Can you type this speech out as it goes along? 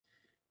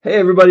Hey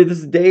everybody, this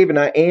is Dave and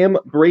I am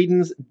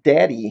Braden's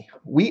daddy.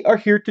 We are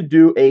here to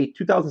do a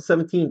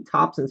 2017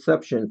 Topps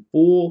Inception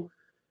full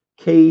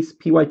case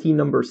PYT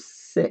number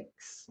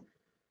 6.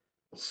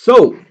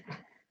 So,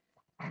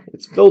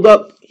 it's filled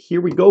up. Here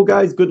we go,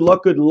 guys. Good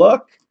luck, good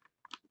luck.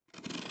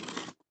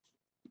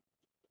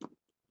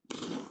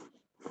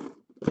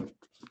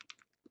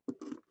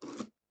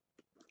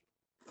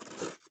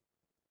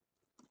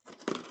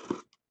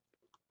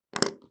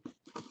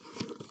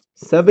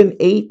 Seven,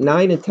 8,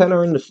 9, and 10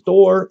 are in the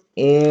store,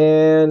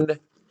 and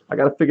I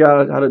got to figure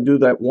out how to do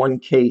that one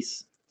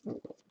case.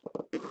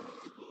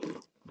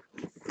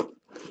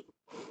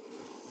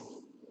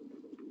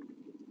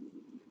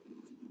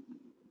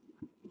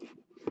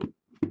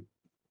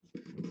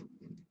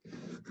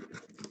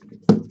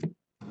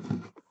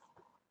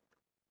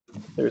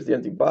 There's the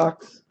empty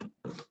box.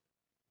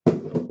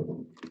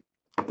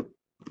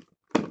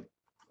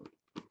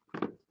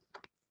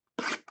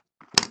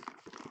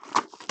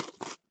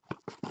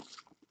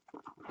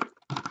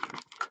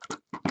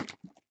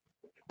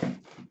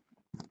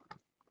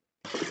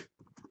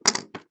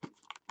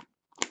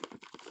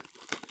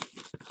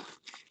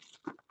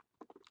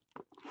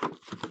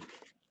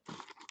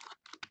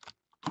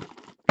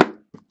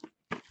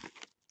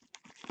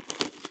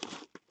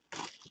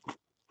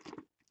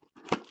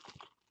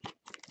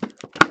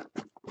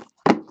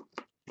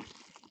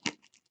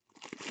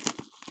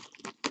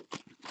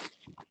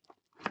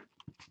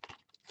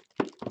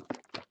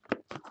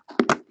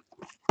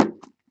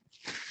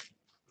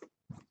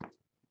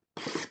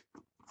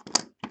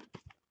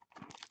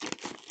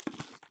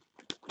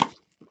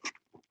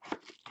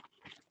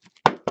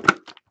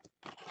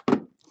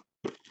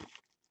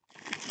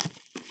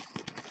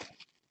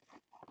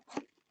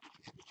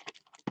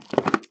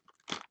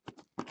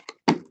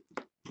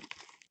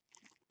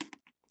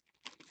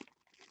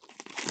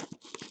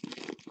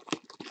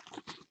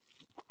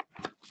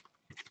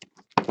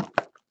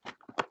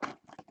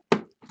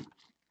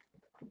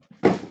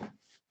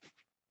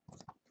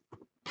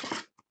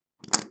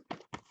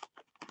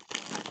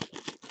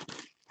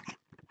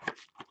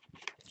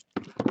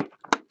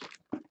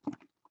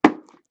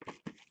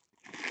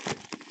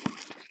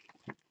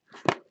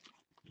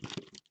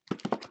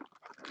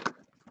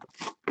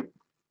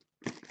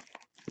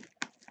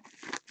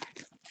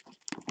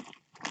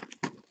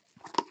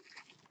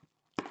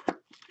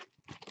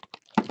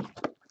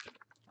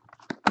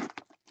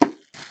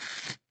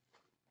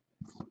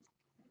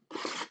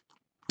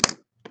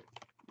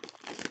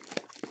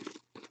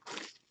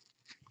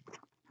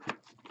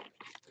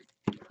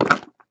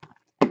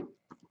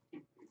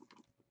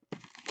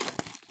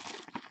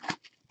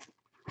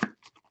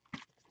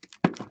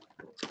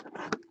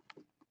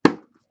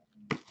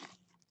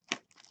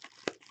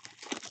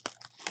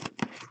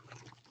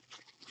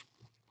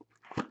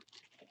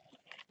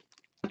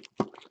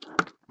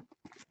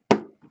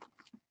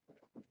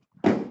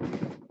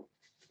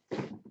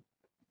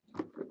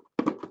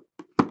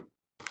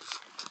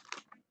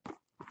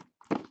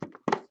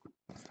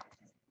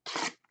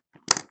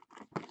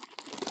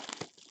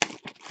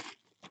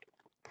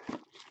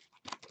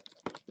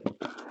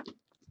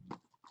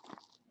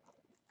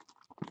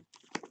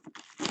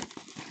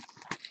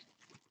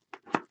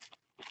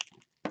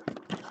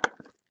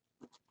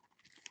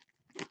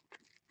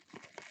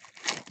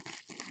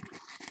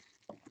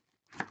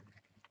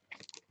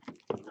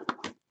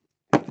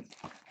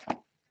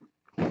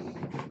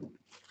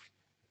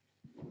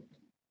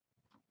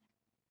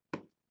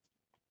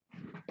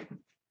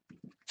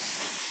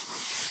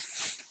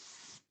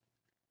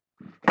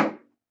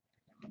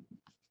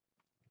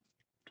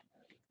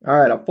 All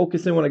right, I'll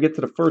focus in when I get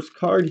to the first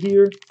card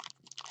here.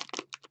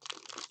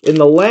 In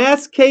the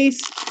last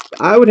case,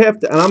 I would have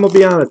to, and I'm going to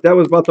be honest, that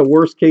was about the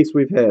worst case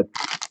we've had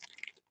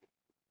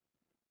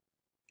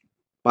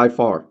by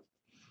far.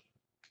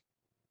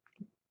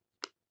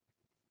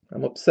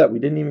 I'm upset we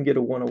didn't even get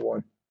a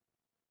 101.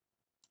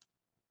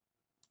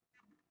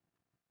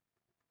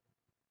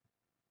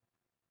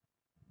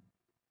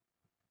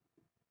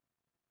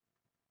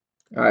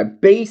 All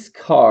right, base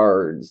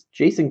cards.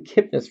 Jason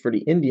Kipnis for the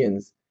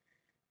Indians.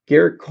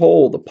 Garrett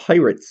Cole, the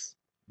Pirates.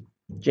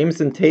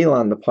 Jameson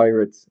Talon, the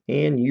Pirates.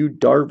 And Yu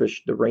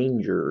Darvish, the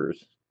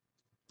Rangers.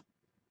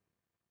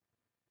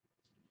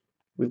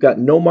 We've got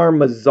Nomar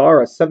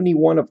Mazara,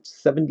 71 of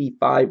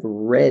 75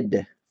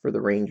 red for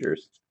the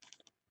Rangers.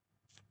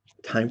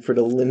 Time for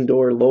the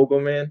Lindor logo,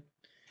 man.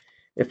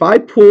 If I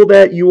pull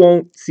that, you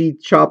won't see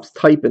Chops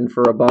typing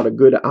for about a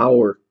good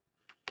hour.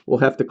 We'll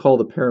have to call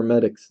the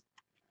paramedics.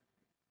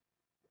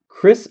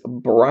 Chris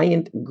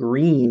Bryant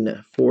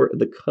Green for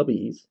the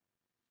Cubbies.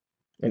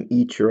 And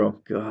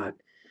Ichiro, God.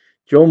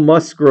 Joe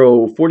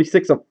Musgrove,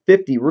 46 of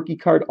 50, rookie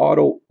card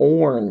auto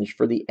orange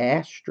for the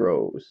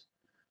Astros.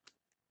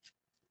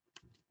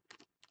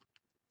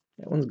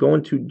 That one's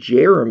going to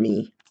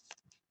Jeremy.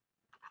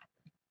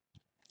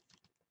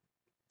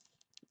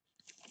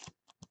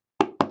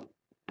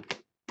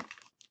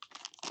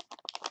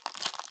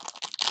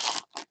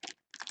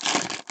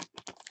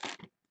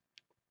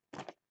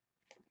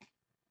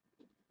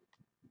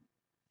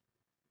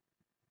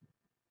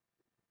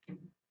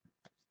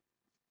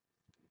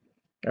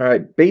 All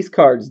right, base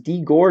cards: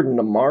 D. Gordon,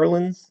 the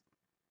Marlins;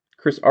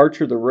 Chris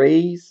Archer, the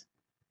Rays;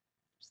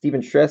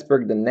 Steven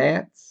Strasburg, the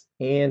Nats;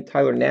 and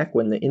Tyler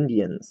Naquin, the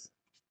Indians.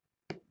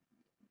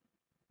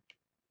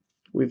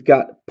 We've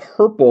got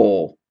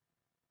purple,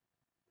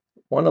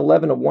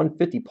 111 of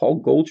 150, Paul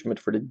Goldschmidt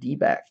for the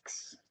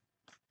D-backs.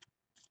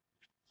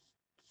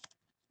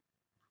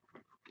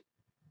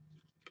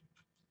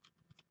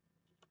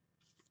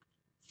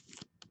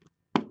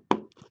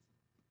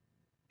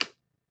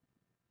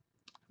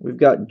 We've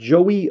got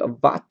Joey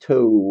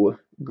Votto,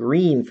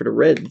 green for the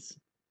Reds.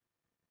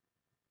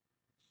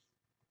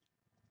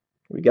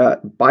 We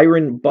got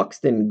Byron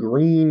Buxton,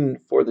 green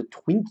for the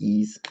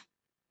Twinkies.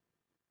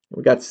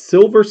 We got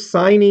silver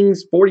signings,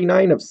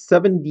 49 of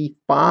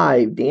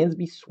 75,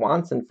 Dansby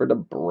Swanson for the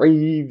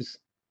Braves.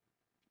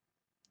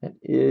 That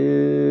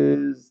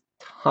is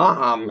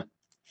Tom.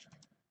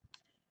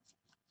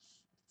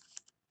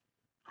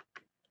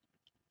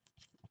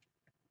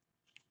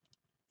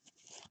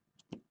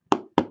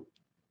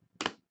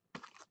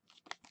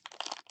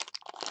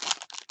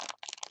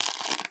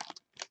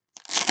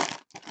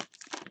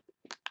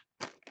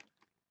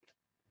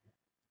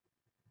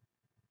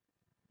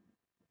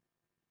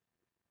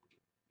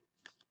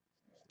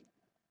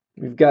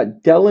 We've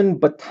got Dylan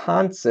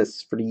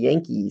Betances for the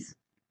Yankees.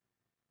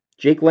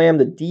 Jake Lamb,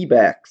 the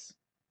D-backs.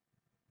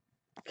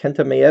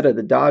 Kenta Maeda,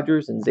 the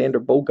Dodgers, and Xander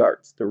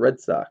Bogaerts, the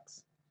Red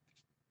Sox.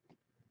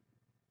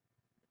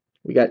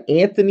 We got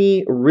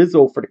Anthony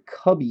Rizzo for the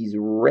Cubbies,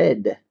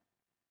 red.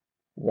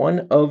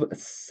 1 of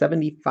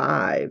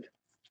 75.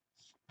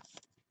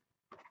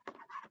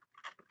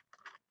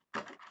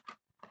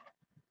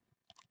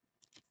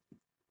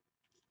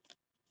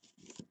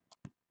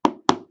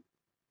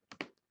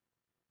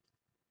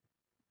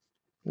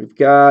 We've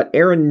got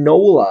Aaron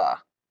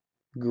Nola,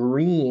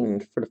 green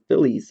for the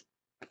Phillies.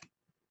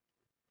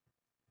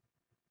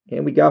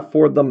 And we got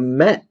for the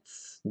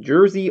Mets,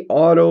 jersey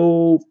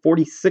auto,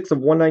 46 of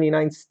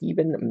 199,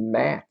 Steven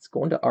Matz,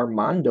 going to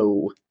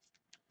Armando.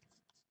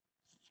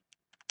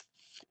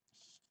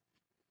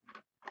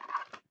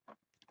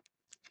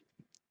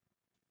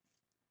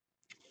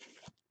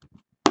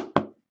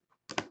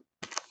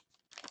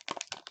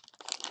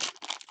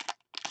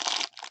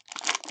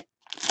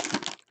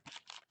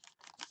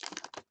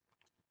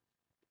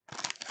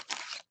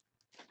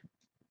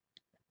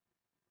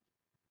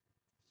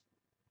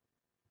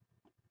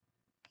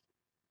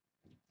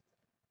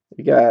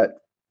 We got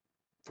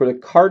for the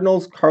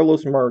Cardinals,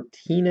 Carlos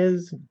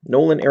Martinez,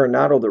 Nolan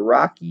Arenado, the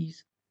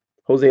Rockies,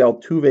 Jose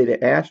Altuve, the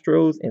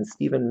Astros, and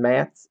Steven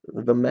Matz,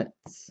 the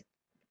Mets.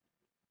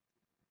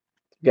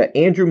 We got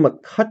Andrew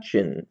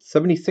McCutchen,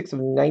 76 of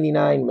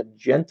 99,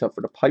 magenta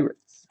for the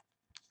Pirates.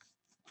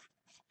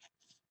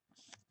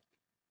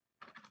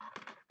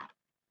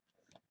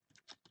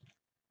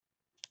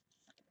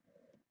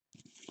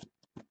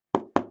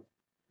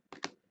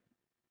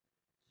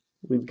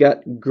 We've got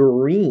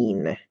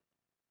green,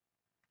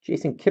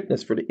 Jason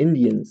Kipnis for the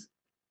Indians.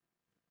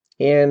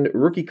 And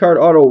rookie card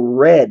auto,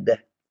 red,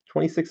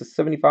 26 of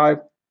 75,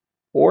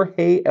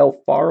 Jorge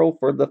Alfaro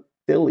for the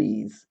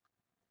Phillies.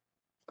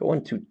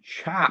 Going to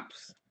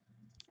Chops.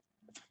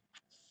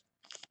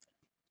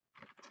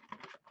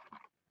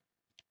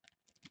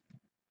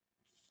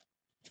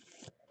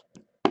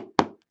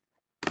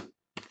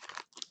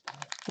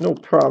 No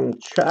problem,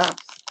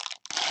 Chops.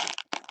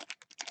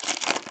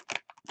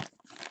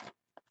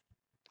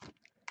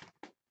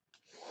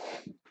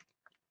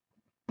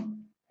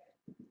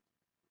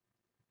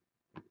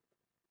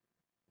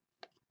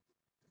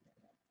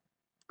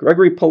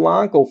 Gregory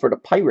Polanco for the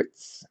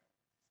Pirates.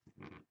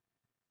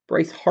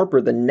 Bryce Harper,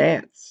 the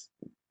Nats.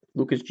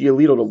 Lucas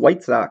Giolito, the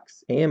White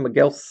Sox. And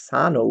Miguel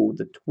Sano,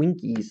 the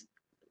Twinkies.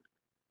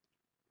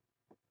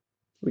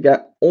 We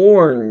got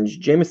orange,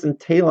 Jameson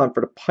Taillon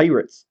for the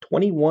Pirates.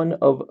 21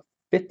 of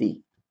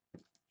 50.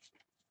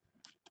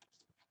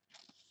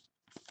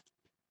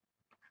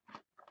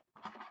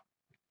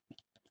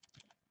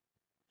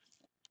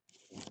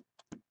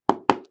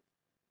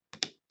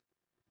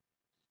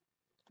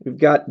 We've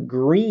got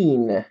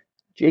green,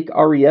 Jake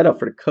Arrieta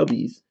for the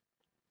Cubbies.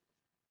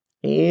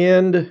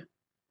 And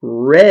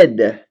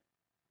red,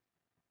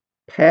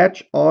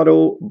 patch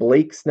auto,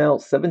 Blake Snell,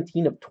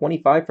 17 of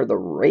 25 for the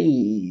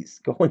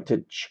Rays. Going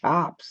to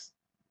Chops.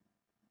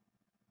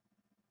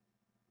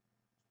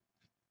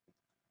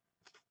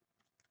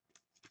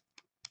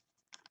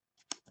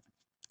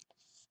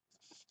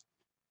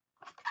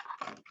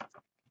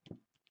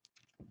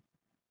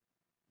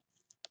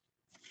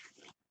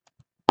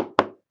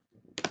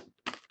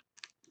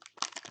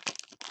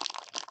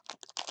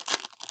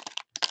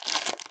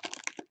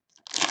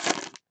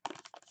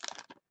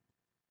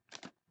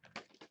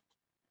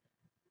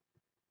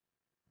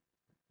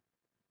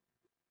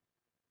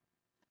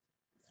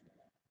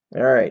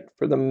 All right,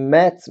 for the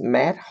Mets,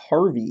 Matt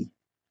Harvey.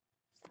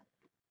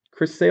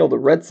 Chris Sale, the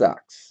Red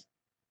Sox.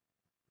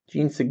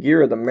 Gene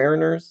Segura, the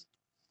Mariners.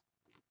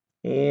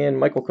 And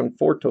Michael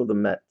Conforto, the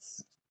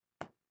Mets.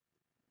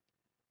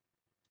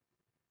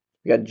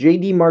 We got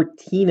JD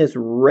Martinez,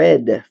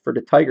 red for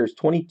the Tigers,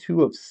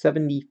 22 of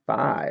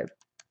 75.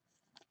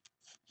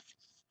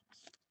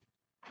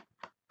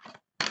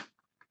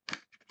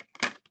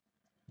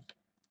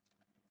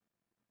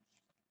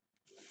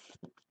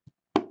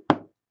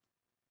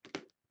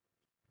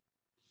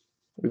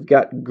 We've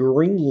got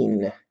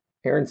green,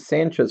 Aaron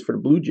Sanchez for the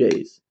Blue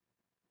Jays.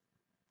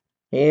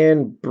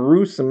 And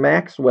Bruce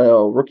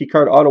Maxwell, rookie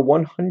card auto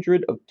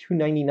 100 of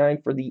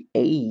 299 for the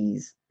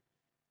A's.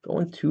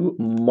 Going to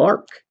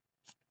Mark.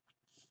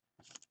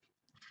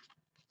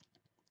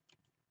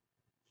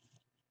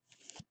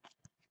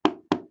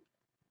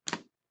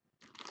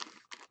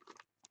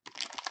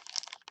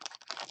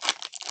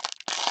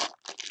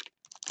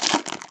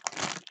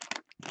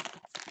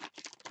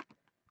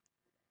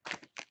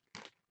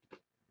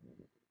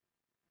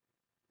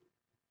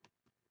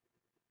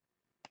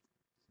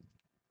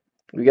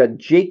 We got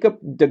Jacob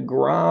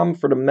deGrom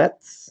for the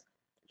Mets,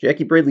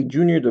 Jackie Bradley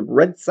Jr. the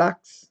Red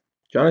Sox,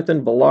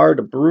 Jonathan Villar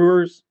the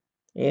Brewers,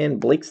 and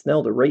Blake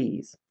Snell the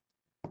Rays.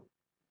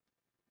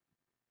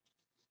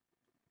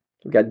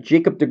 We got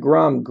Jacob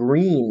deGrom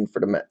green for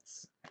the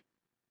Mets.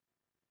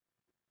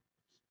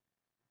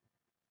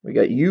 We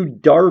got Yu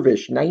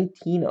Darvish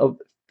 19 of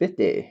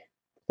 50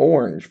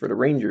 orange for the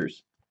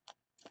Rangers.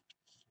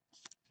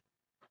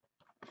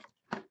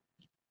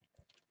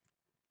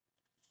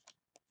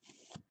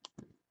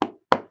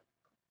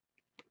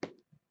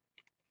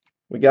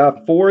 We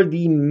got for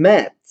the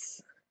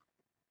Mets,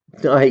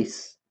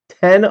 nice,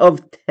 10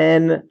 of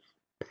 10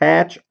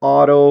 patch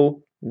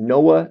auto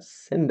Noah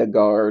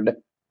Syndergaard.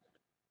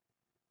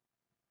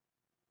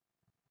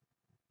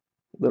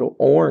 Little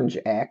orange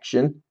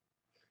action.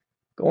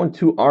 Going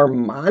to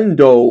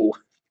Armando.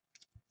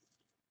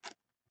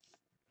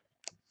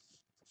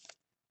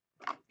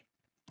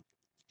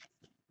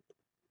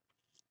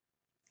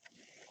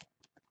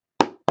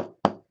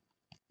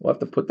 We'll have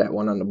to put that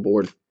one on the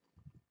board.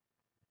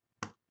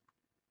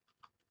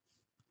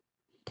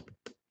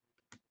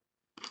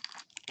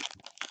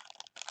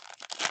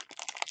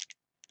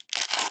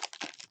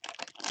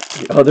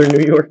 The other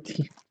New York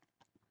team.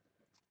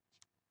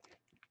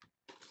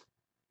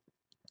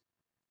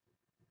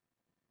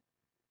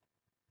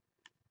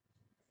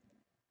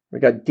 We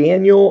got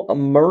Daniel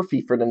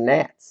Murphy for the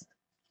Nats.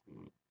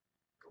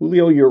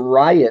 Julio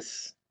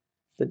Urias,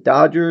 the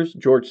Dodgers.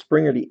 George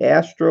Springer, the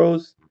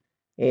Astros.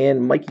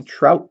 And Mikey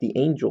Trout, the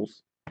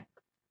Angels.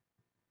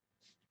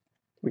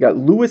 We got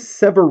Luis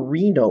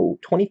Severino,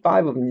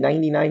 25 of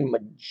 99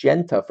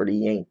 magenta for the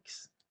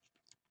Yanks.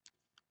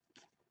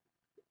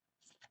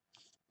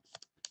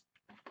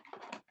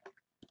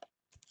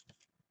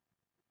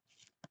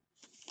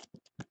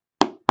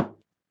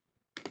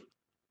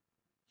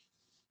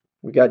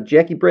 We got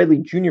Jackie Bradley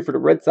Jr. for the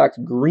Red Sox,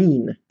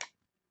 green.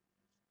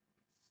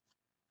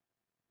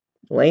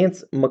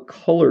 Lance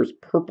McCullers,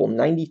 purple,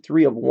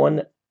 93 of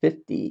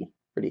 150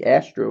 for the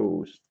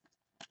Astros.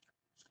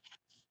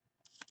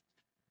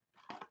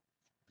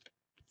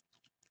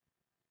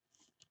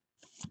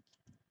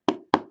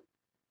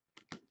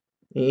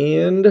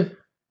 And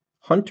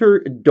Hunter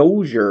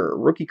Dozier,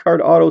 rookie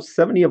card auto,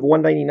 70 of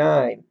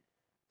 199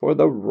 for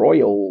the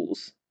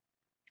Royals.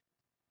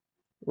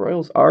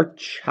 Royals are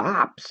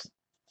chops.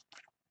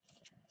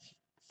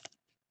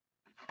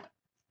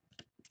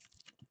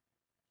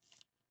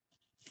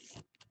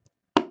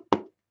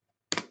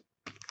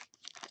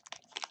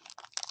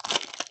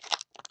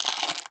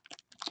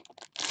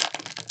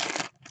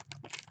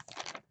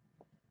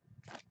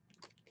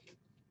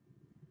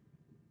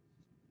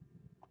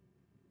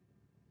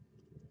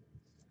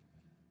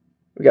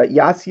 We got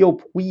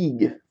Yasiel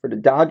Puig for the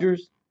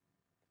Dodgers,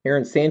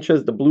 Aaron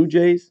Sanchez, the Blue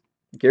Jays,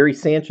 Gary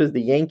Sanchez, the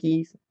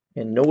Yankees,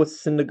 and Noah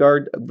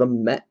Syndergaard, the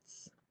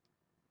Mets.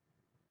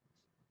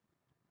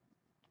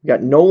 We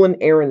got Nolan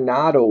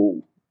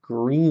Arenado,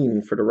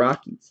 green for the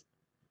Rockies.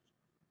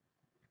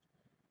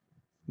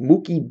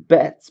 Mookie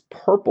Betts,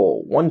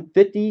 purple,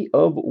 150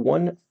 of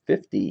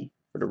 150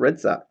 for the Red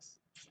Sox.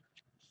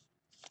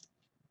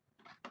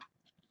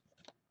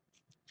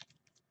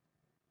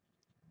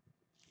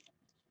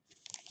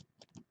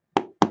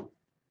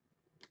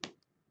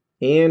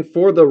 And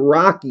for the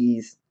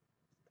Rockies,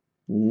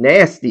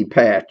 nasty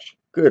patch.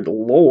 Good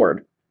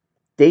Lord.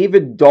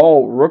 David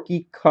Dahl,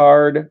 rookie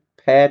card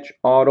patch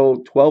auto,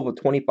 12 of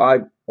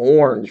 25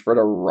 orange for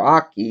the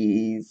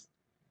Rockies.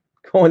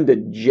 Going to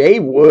Jay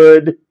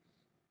Wood.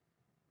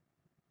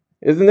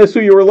 Isn't this who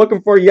you were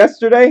looking for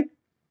yesterday?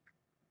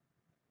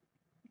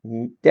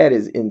 That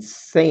is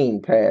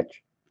insane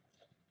patch.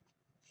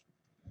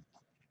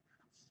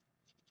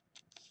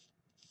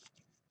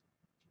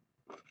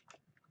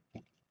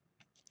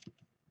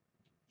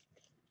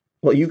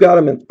 Well, you got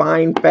him in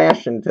fine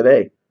fashion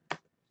today.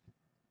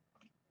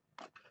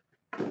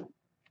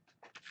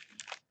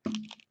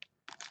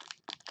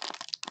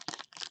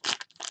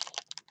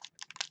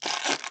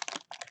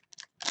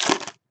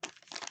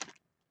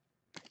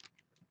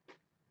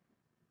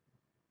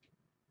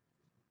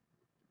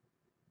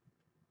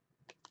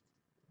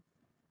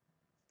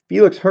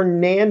 Felix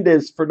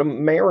Hernandez for the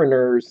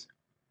Mariners.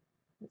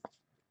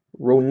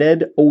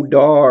 Roned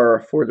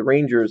Odar for the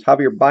Rangers.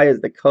 Javier Baez,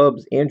 the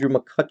Cubs. Andrew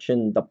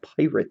McCutchen, the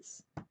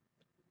Pirates.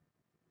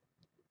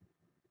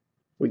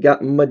 We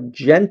got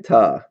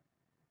magenta.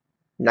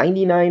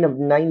 99 of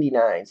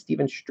 99.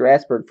 Steven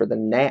Strasburg for the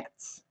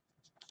Nats.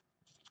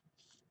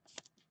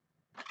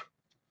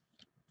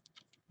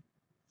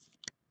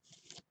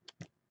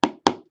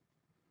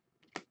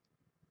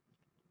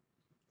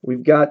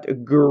 We've got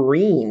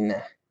green,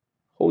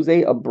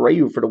 Jose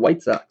Abreu for the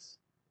White Sox.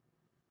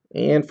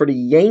 And for the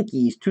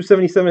Yankees,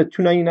 277 to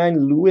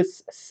 299,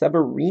 Luis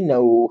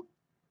Severino.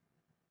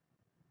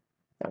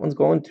 That one's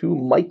going to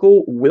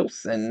Michael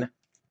Wilson.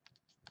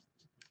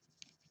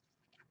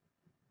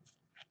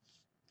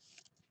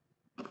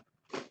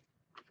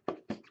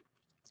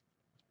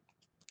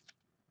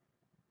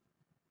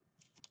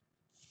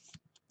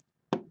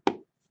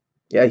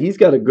 Yeah, he's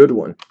got a good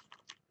one.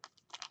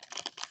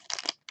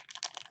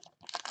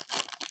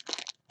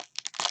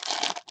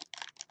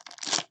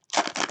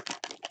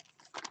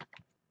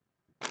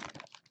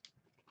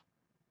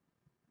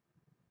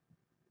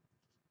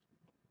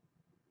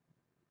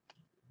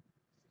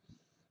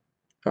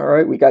 All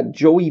right, we got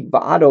Joey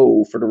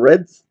Votto for the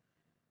Reds.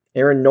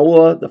 Aaron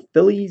Nola, the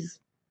Phillies.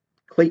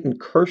 Clayton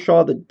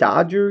Kershaw, the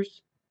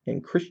Dodgers.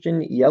 And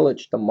Christian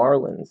Yelich, the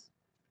Marlins.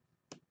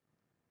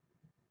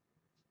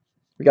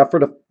 We got for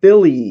the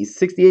Phillies,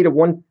 68 of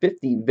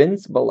 150,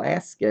 Vince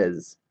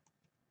Velasquez.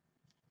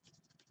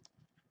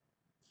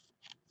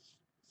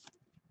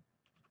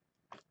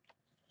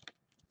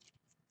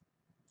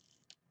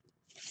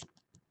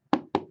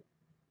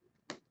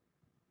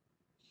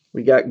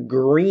 We got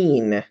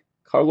green,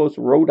 Carlos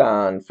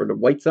Rodon for the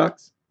White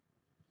Sox.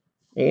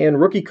 And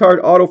rookie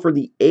card auto for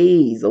the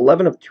A's,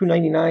 11 of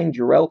 299,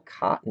 Jarrell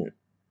Cotton.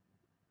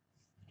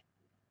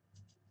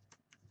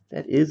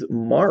 That is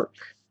Mark.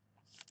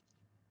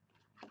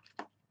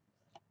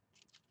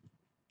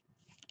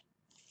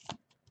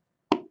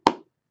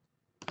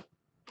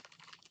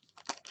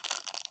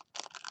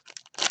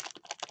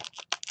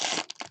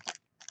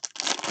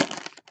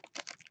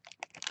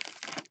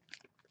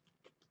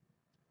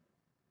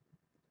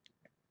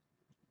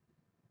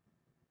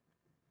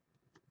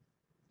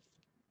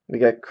 We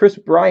got Chris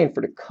Bryant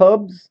for the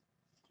Cubs.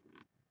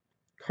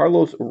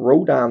 Carlos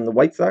Rodon, the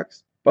White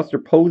Sox. Buster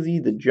Posey,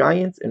 the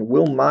Giants. And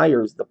Will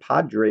Myers, the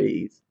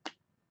Padres.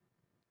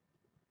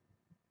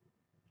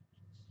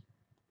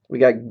 We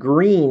got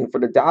green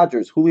for the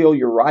Dodgers, Julio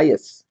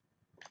Urias.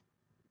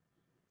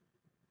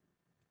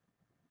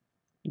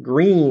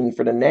 Green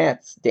for the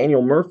Nats,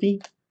 Daniel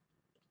Murphy.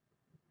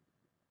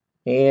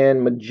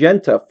 And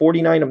magenta,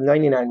 49 of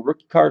 99,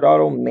 rookie card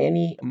auto,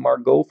 Manny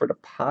Margot for the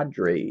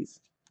Padres.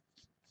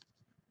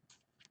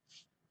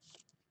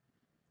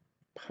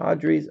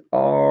 Padres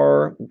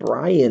are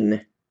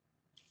Brian.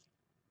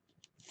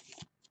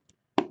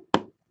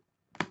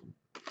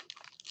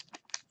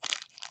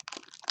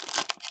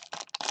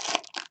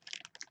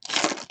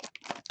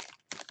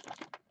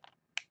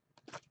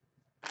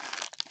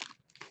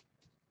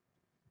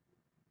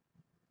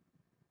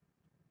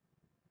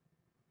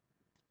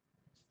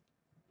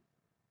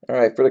 All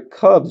right, for the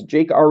Cubs,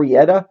 Jake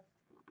Arrieta.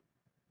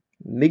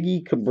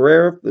 Miggy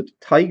Cabrera for the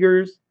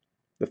Tigers.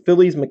 The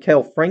Phillies,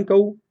 Maikel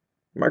Franco.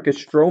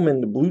 Marcus Stroman,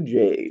 the Blue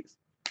Jays.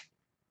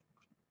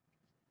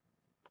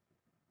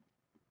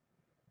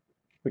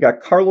 We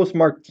got Carlos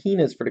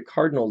Martinez for the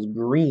Cardinals,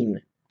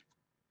 green.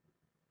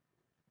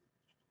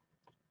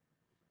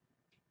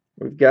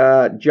 We've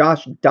got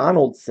Josh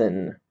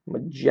Donaldson,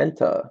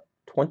 magenta,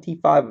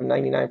 25 of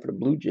 99 for the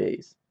Blue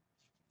Jays.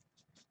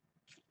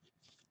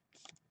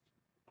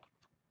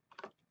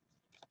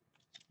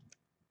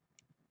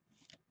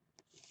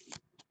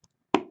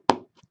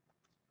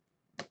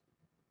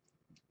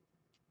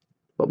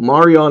 But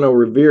Mariano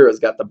Rivera's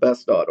got the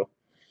best auto.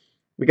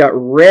 We got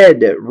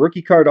red,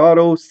 rookie card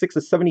auto, 6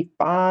 of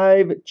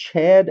 75,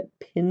 Chad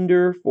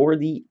Pinder for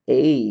the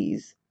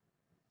A's.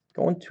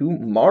 Going to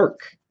Mark.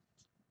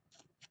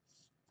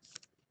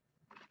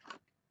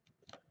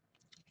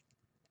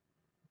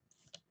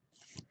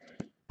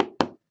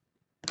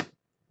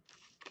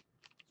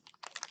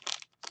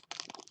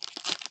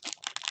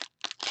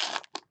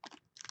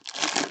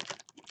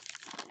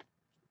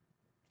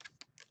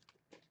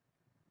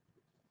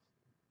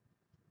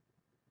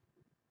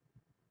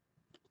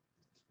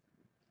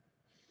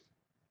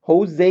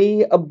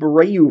 Jose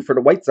Abreu for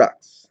the White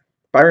Sox.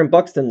 Byron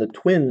Buxton, the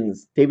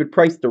Twins. David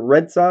Price, the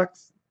Red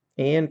Sox.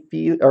 And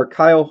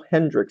Kyle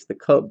Hendricks, the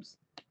Cubs.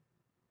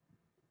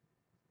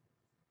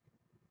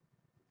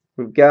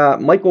 We've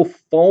got Michael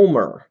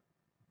Fulmer,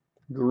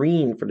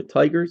 green for the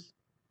Tigers.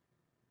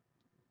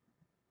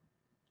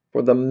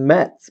 For the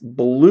Mets,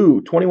 blue,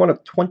 21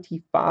 of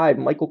 25,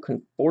 Michael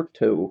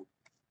Conforto.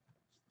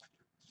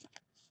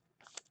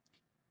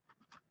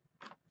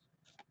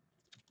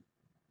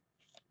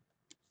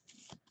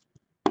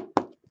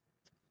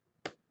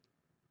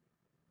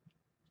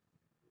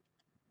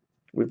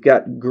 We've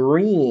got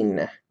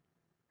green,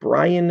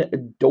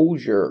 Brian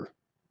Dozier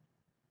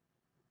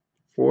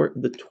for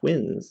the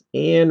Twins.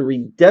 And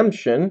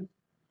redemption,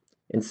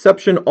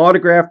 Inception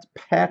autographed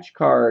patch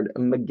card,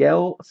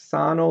 Miguel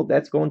Sano.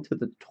 That's going to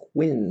the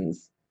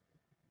Twins.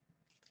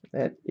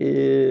 That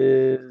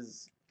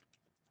is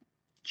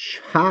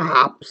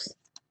Chops.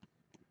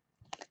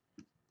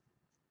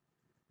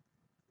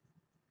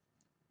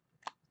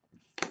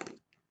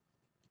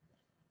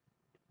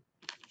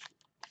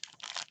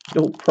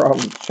 No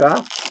problem,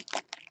 Chops.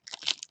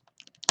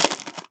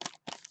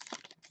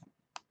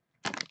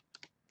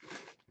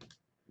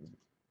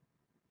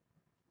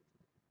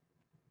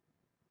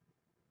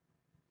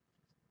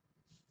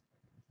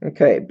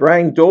 Okay,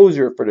 Brian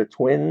Dozier for the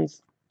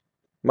Twins.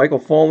 Michael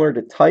Fulmer,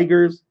 the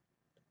Tigers.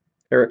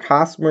 Eric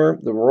Hosmer,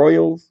 the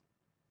Royals.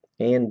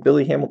 And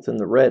Billy Hamilton,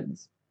 the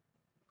Reds.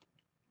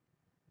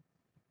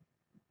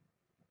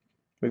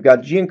 We've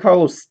got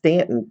Giancarlo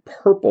Stanton,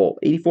 purple,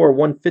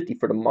 84/150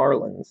 for the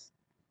Marlins.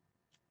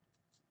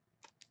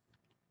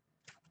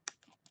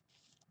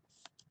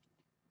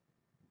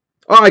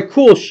 All right,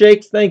 cool,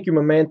 Shakes. Thank you,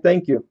 my man.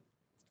 Thank you.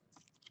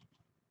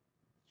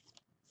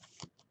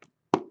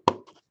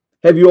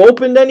 Have you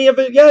opened any of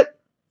it yet?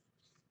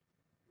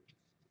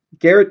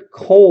 Garrett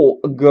Cole,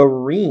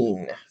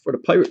 green for the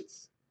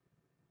Pirates.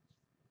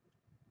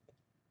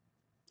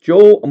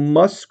 Joel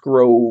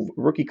Musgrove,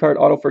 rookie card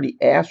auto for the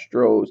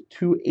Astros,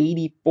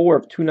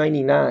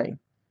 284/299.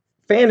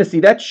 Fantasy,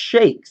 that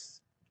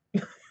shakes.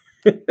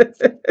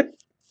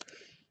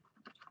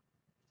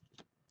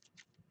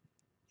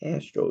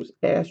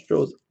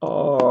 Astros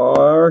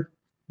are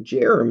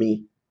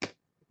Jeremy.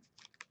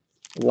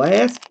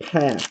 Last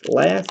pack.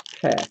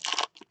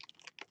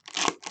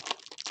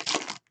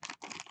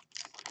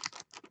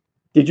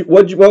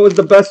 What was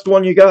the best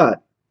one you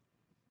got?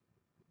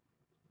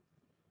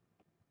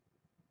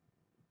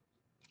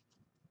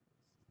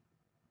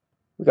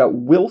 We got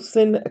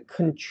Wilson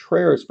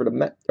Contreras for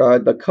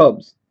the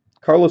Cubs.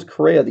 Carlos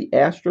Correa, the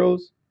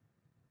Astros.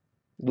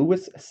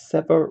 Luis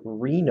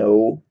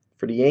Severino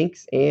for the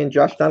Yanks, and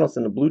Josh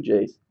Donaldson, the Blue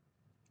Jays.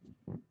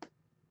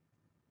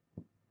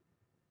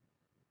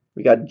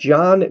 We got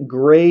John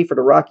Gray for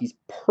the Rockies,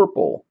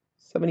 purple,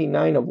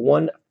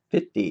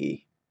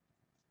 79/150.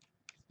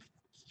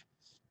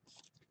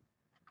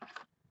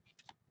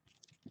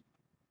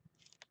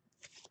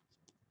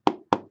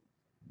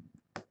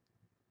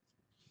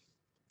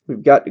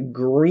 We've got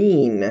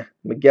green,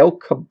 Miguel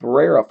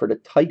Cabrera for the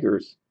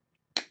Tigers.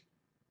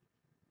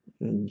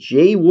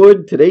 Jay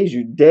Wood, today's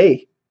your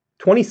day.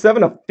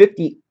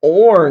 27/50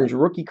 orange,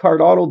 rookie card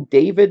auto,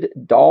 David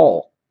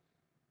Dahl.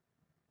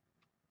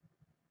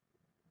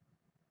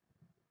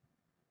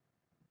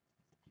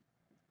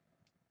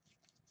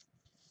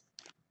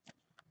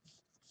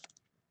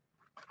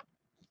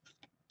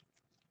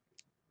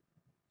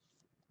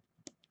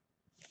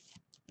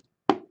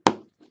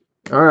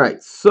 All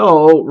right,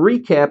 so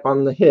recap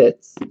on the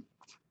hits.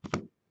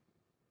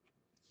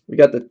 We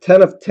got the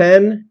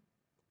 10/10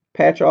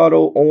 patch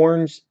auto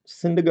orange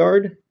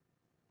Syndergaard.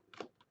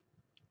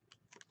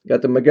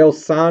 Got the Miguel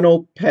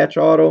Sano patch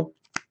auto,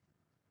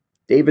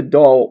 David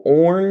Dahl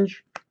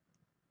orange,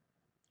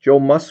 Joe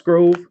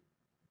Musgrove,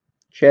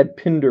 Chad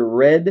Pinder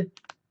red,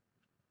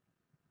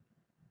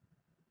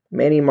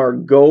 Manny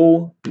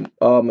Margot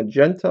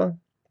magenta,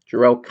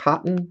 Jarrell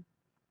Cotton,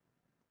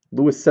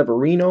 Luis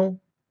Severino,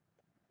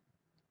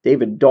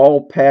 David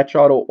Dahl patch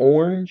auto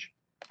orange,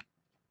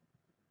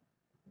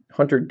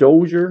 Hunter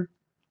Dozier,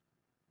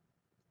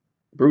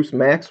 Bruce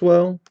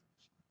Maxwell,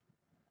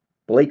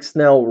 Blake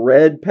Snell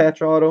red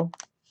patch auto,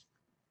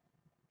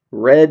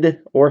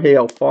 red Jorge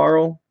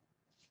Alfaro,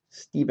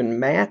 Steven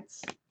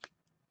Matz,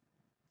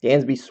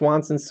 Dansby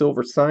Swanson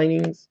silver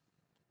signings,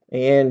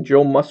 and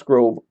Joe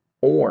Musgrove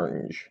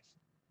orange.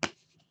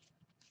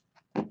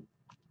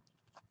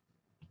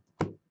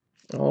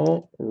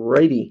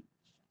 Alrighty.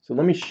 So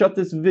let me shut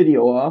this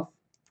video off.